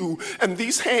for you, and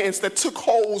these hands that took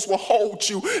holes will hold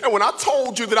you. And when I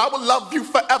told you that I would love you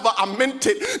forever, I meant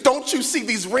it. Don't you see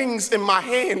these rings in my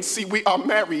hands? See, we are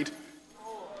married.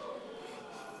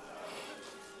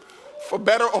 For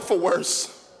better or for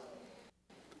worse.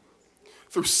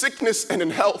 through sickness and in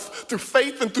health, through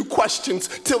faith and through questions,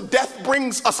 till death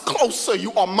brings us closer.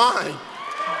 You are mine.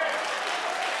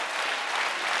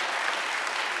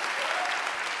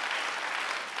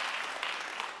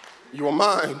 You are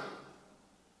mine,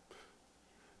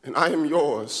 and I am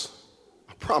yours,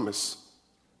 I promise.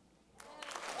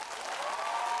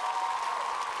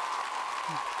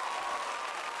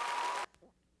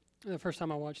 The first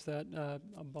time I watched that,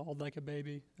 I bawled like a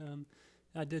baby.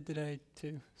 I did today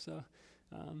too, so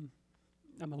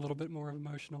I'm a little bit more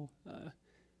emotional.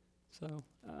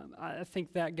 I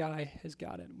think that guy has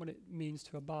got it, what it means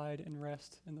to abide and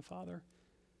rest in the Father.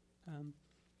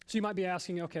 So you might be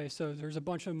asking, okay, so there's a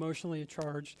bunch of emotionally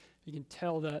charged. You can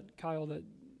tell that, Kyle, that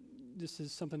this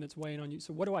is something that's weighing on you.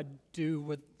 So what do I do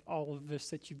with all of this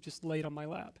that you've just laid on my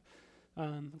lap?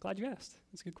 I'm glad you asked.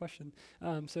 That's a good question.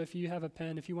 So if you have a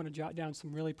pen, if you want to jot down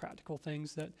some really practical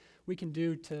things that we can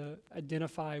do to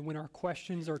identify when our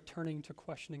questions are turning to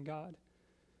questioning God.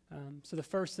 So the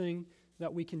first thing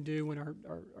that we can do when our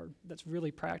that's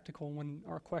really practical when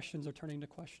our questions are turning to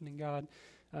questioning God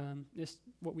is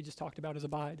what we just talked about, is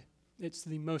abide. It's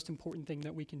the most important thing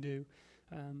that we can do.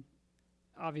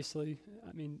 Obviously,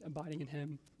 I mean, abiding in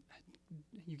Him,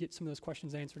 you get some of those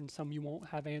questions answered and some you won't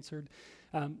have answered.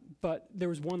 But there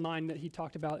was one line that he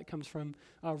talked about that comes from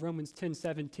Romans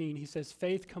 10:17. He says,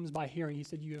 faith comes by hearing. He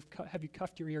said, have you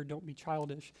cuffed your ear? Don't be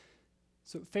childish.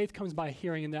 So faith comes by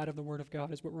hearing, and that of the Word of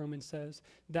God is what Romans says.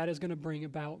 That is going to bring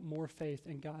about more faith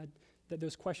in God, that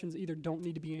those questions either don't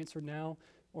need to be answered now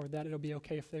or that it'll be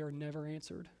okay if they are never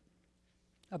answered.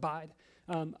 Abide.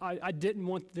 I didn't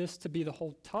want this to be the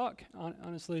whole talk.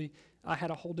 Honestly, I had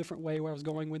a whole different way where I was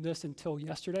going with this until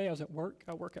yesterday. I was at work.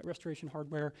 I work at Restoration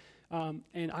Hardware,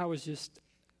 and I was just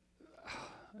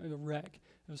a wreck.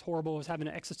 It was horrible. I was having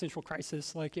an existential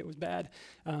crisis. Like, it was bad.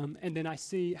 And then I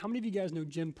see, how many of you guys know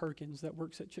Jim Perkins that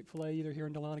works at Chick-fil-A either here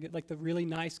in Dahlonega? Like the really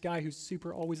nice guy who's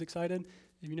super always excited.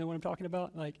 If you know what I'm talking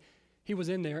about? Like, he was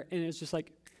in there, and it's just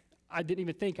like, I didn't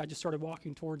even think. I just started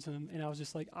walking towards him, and I was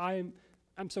just like, I'm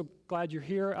so glad you're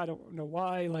here. I don't know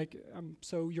why. Like,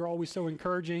 you're always so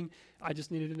encouraging. I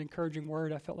just needed an encouraging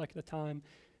word, I felt like at the time.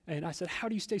 And I said, how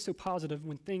do you stay so positive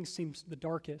when things seem the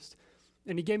darkest?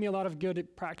 And he gave me a lot of good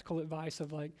practical advice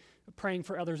of like praying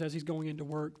for others as he's going into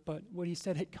work. But what he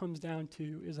said it comes down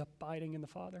to is abiding in the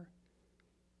Father,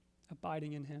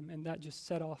 abiding in Him. And that just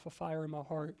set off a fire in my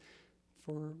heart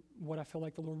for what I feel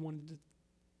like the Lord wanted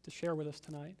to share with us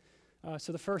tonight.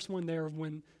 So the first one there,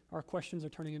 when our questions are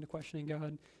turning into questioning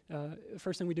God, the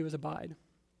first thing we do is abide.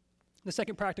 The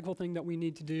second practical thing that we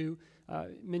need to do,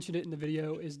 mentioned it in the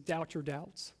video, is doubt your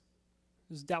doubts.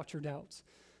 Doubt your doubts.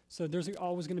 So there's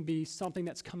always going to be something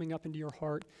that's coming up into your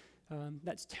heart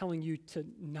that's telling you to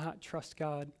not trust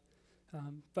God.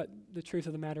 But the truth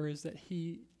of the matter is that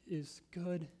He is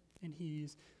good and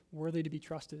He's worthy to be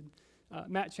trusted.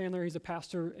 Matt Chandler, he's a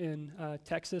pastor in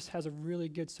Texas, has a really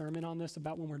good sermon on this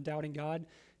about when we're doubting God.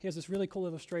 He has this really cool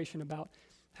illustration about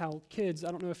how kids,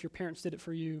 I don't know if your parents did it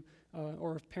for you,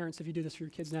 or if parents, if you do this for your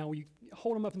kids now, you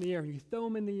hold them up in the air and you throw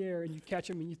them in the air and you catch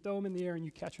them, and you throw them in the air and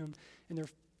you catch them, and their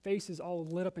face is all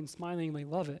lit up and smiling and they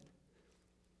love it.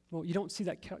 Well, you don't see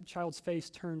that child's face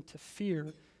turn to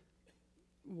fear.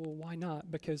 Well, why not?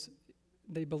 Because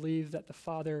they believe that the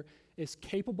Father is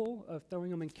capable of throwing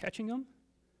them and catching them,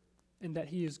 and that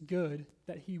He is good,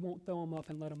 that He won't throw them up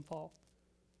and let them fall.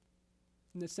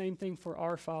 And the same thing for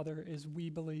our Father is we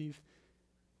believe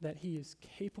that He is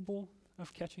capable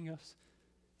of catching us,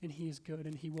 and He is good,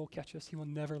 and He will catch us. He will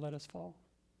never let us fall.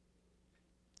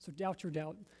 So doubt your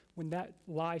doubt. When that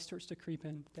lie starts to creep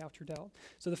in, doubt your doubt.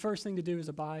 So the first thing to do is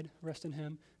abide, rest in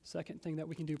Him. Second thing that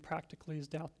we can do practically is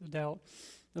doubt the doubt.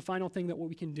 The final thing that what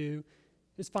we can do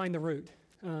is find the root.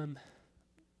 I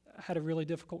had a really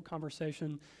difficult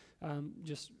conversation,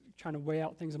 just trying to weigh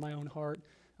out things in my own heart.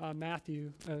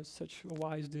 Matthew, such a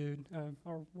wise dude,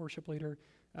 our worship leader,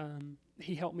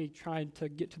 he helped me try to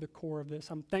get to the core of this.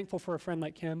 I'm thankful for a friend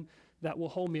like him that will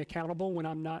hold me accountable when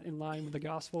I'm not in line with the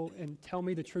gospel and tell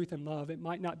me the truth in love. It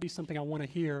might not be something I want to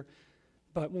hear,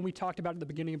 but when we talked about at the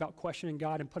beginning about questioning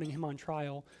God and putting Him on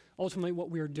trial, ultimately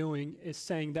what we are doing is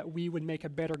saying that we would make a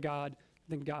better God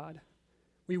than God.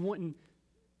 We wouldn't,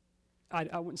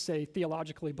 I wouldn't say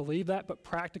theologically believe that, but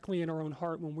practically in our own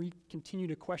heart, when we continue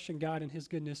to question God and His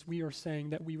goodness, we are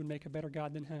saying that we would make a better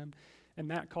God than Him. And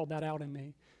Matt called that out in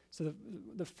me. So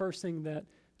the first thing that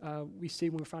we see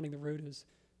when we're finding the root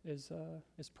is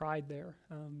pride there.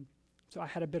 So I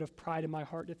had a bit of pride in my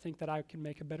heart to think that I could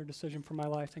make a better decision for my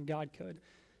life than God could.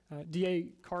 D.A.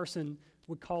 Carson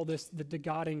would call this the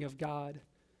degodding of God.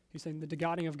 He's saying the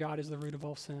degodding of God is the root of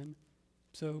all sin.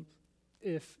 So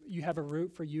if you have a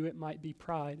root for you, it might be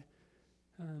pride.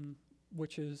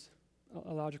 which is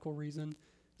a logical reason.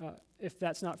 If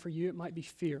that's not for you, it might be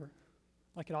fear,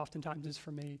 like it oftentimes is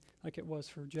for me, like it was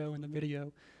for Joe in the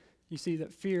video. You see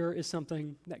that fear is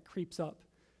something that creeps up,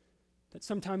 that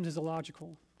sometimes is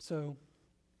illogical. So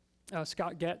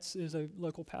Scott Getz is a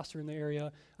local pastor in the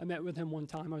area. I met with him one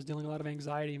time. I was dealing with a lot of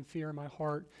anxiety and fear in my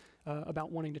heart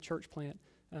about wanting to church plant.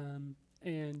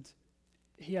 And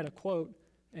he had a quote,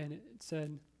 and it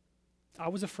said, I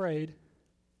was afraid.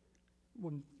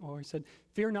 He said,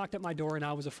 fear knocked at my door and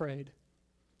I was afraid.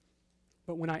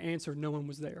 But when I answered, no one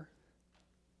was there.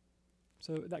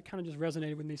 So that kind of just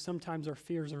resonated with me. Sometimes our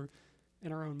fears are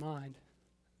in our own mind,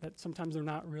 that sometimes they're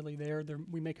not really there.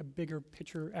 We make a bigger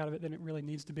picture out of it than it really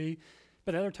needs to be.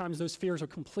 But other times those fears are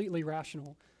completely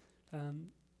rational.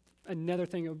 Another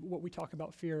thing of what we talk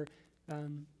about fear,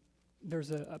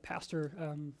 there's a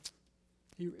pastor,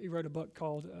 he wrote a book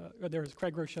called, there's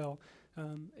Craig Rochelle.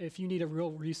 If you need a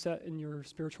real reset in your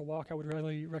spiritual walk, I would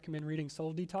really recommend reading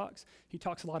Soul Detox. He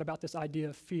talks a lot about this idea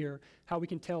of fear, how we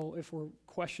can tell if we're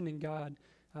questioning God.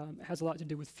 It has a lot to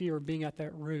do with fear being at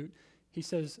that root. He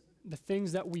says the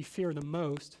things that we fear the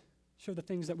most show the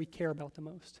things that we care about the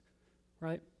most,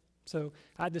 right? So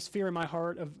I had this fear in my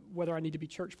heart of whether I need to be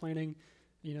church planting.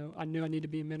 I knew I need to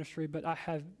be in ministry, but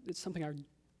it's something I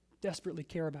desperately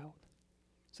care about.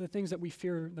 So the things that we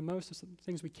fear the most is the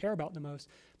things we care about the most.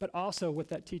 But also what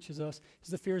that teaches us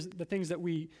is the things that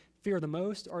we fear the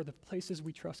most are the places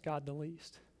we trust God the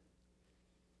least.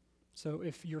 So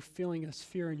if you're feeling this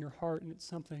fear in your heart and it's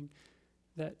something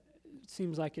that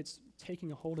seems like it's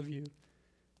taking a hold of you,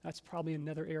 that's probably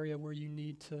another area where you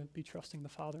need to be trusting the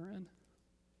Father in.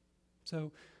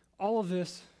 So all of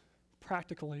this,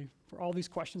 practically, for all these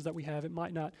questions that we have, it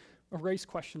might not erase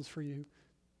questions for you.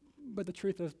 But the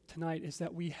truth of tonight is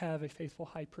that we have a faithful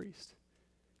high priest.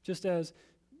 Just as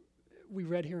we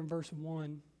read here in verse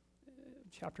 1,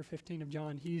 chapter 15 of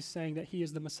John, he's saying that he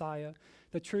is the Messiah.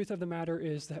 The truth of the matter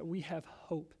is that we have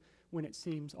hope when it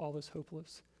seems all is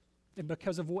hopeless. And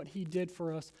because of what he did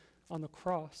for us on the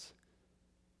cross,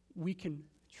 we can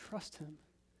trust him.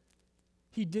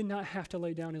 He did not have to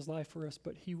lay down his life for us,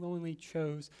 but he willingly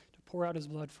chose to pour out his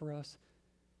blood for us,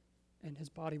 and his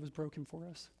body was broken for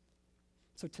us.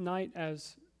 So tonight,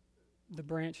 as the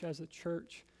branch, as a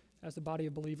church, as the body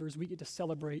of believers, we get to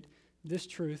celebrate this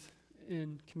truth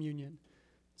in communion.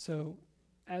 So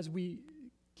as we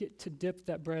get to dip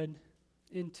that bread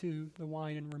into the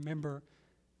wine and remember,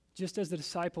 just as the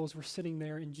disciples were sitting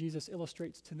there and Jesus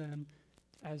illustrates to them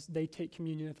as they take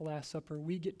communion at the Last Supper,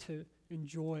 we get to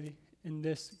enjoy in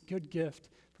this good gift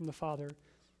from the Father.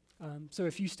 So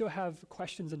if you still have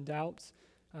questions and doubts,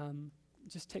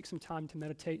 just take some time to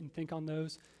meditate and think on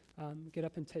those. Get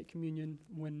up and take communion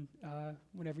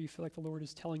whenever you feel like the Lord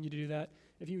is telling you to do that.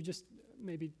 If you would just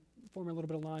maybe form a little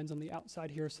bit of lines on the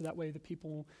outside here so that way the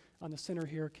people on the center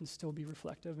here can still be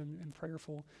reflective and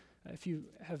prayerful. If you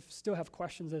still have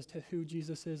questions as to who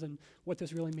Jesus is and what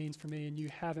this really means for me and you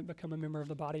haven't become a member of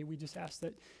the body, we just ask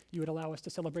that you would allow us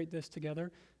to celebrate this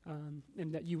together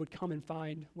and that you would come and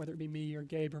find, whether it be me or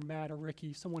Gabe or Matt or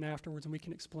Ricky, someone afterwards, and we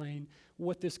can explain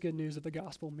what this good news of the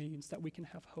gospel means, that we can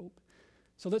have hope.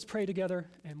 So let's pray together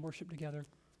and worship together.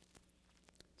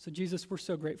 So Jesus, we're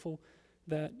so grateful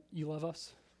that you love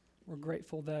us. We're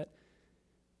grateful that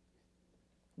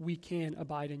we can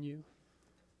abide in you,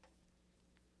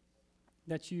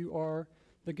 that you are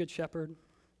the good shepherd,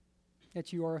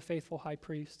 that you are a faithful high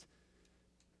priest,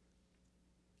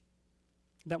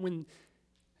 that when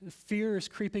the fear is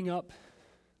creeping up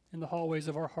in the hallways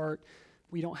of our heart,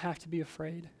 we don't have to be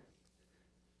afraid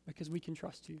because we can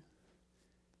trust you.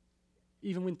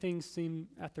 Even when things seem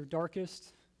at their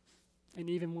darkest, and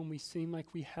even when we seem like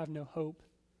we have no hope,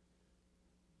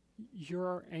 you're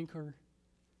our anchor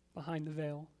behind the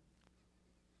veil.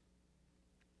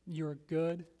 You're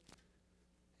good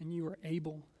and you are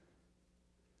able.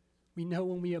 We know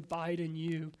when we abide in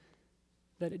you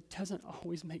that it doesn't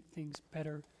always make things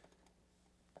better,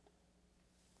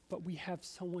 but we have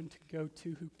someone to go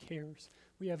to who cares.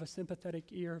 We have a sympathetic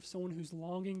ear of someone who's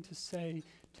longing to say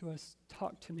to us,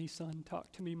 talk to me, son,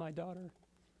 talk to me, my daughter.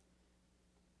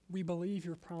 We believe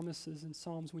your promises in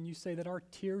Psalms when you say that our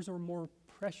tears are more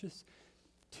precious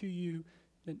to you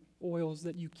than oils,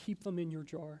 that you keep them in your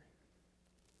jar.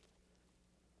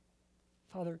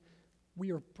 Father,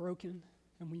 we are broken,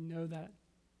 and we know that.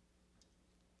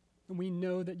 And we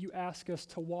know that you ask us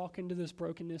to walk into this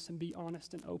brokenness and be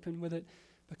honest and open with it,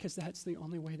 because that's the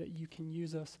only way that you can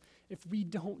use us. If we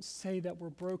don't say that we're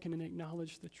broken and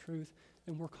acknowledge the truth,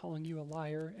 then we're calling you a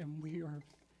liar, and we are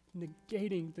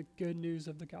negating the good news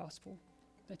of the gospel,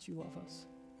 that you love us.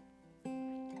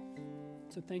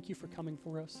 So thank you for coming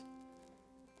for us.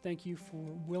 Thank you for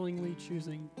willingly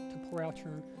choosing to pour out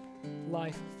your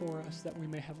life for us that we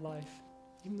may have life.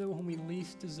 Even though when we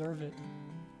least deserve it,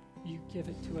 you give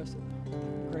it to us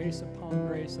grace upon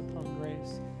grace upon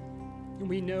grace. And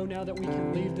we know now that we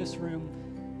can leave this room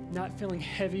not feeling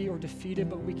heavy or defeated,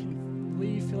 but we can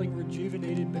leave feeling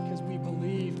rejuvenated because we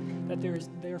believe that there is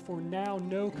therefore now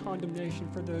no condemnation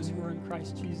for those who are in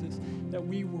Christ Jesus, that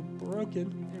we were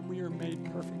broken and we are made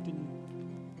perfect in you.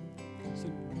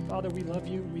 So, Father, we love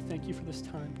you and we thank you for this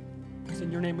time. It's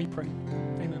in your name we pray.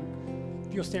 Amen.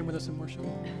 If you'll stand with us in worship.